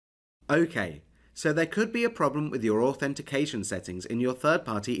Okay, so there could be a problem with your authentication settings in your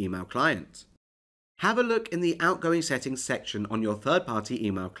third-party email client. Have a look in the outgoing settings section on your third-party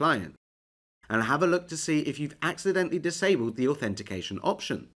email client, and have a look to see if you've accidentally disabled the authentication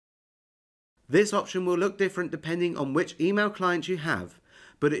option. This option will look different depending on which email client you have,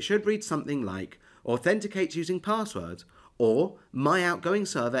 but it should read something like authenticates using password or My Outgoing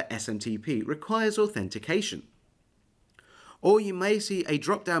Server SMTP requires authentication. Or you may see a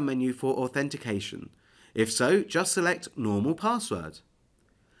drop-down menu for authentication. If so, just select Normal Password.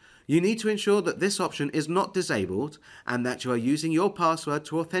 You need to ensure that this option is not disabled and that you are using your password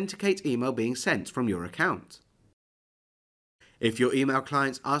to authenticate email being sent from your account. If your email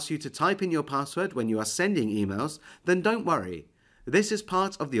clients ask you to type in your password when you are sending emails, then don't worry. This is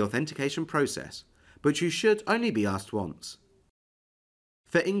part of the authentication process, but you should only be asked once.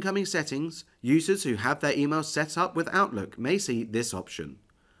 For incoming settings, users who have their emails set up with Outlook may see this option.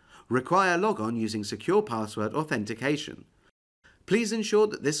 Require logon using secure password authentication. Please ensure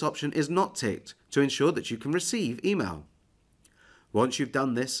that this option is not ticked to ensure that you can receive email. Once you've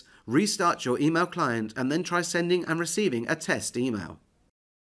done this, restart your email client and then try sending and receiving a test email.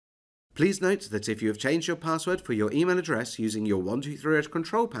 Please note that if you have changed your password for your email address using your 123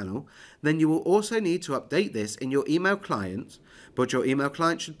 control panel, then you will also need to update this in your email client, but your email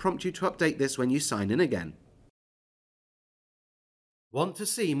client should prompt you to update this when you sign in again. Want to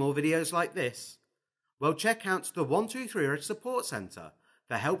see more videos like this? Well, check out the 123 Support Center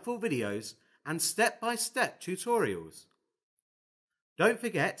for helpful videos and step-by-step tutorials. Don't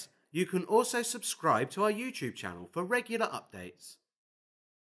forget, you can also subscribe to our YouTube channel for regular updates.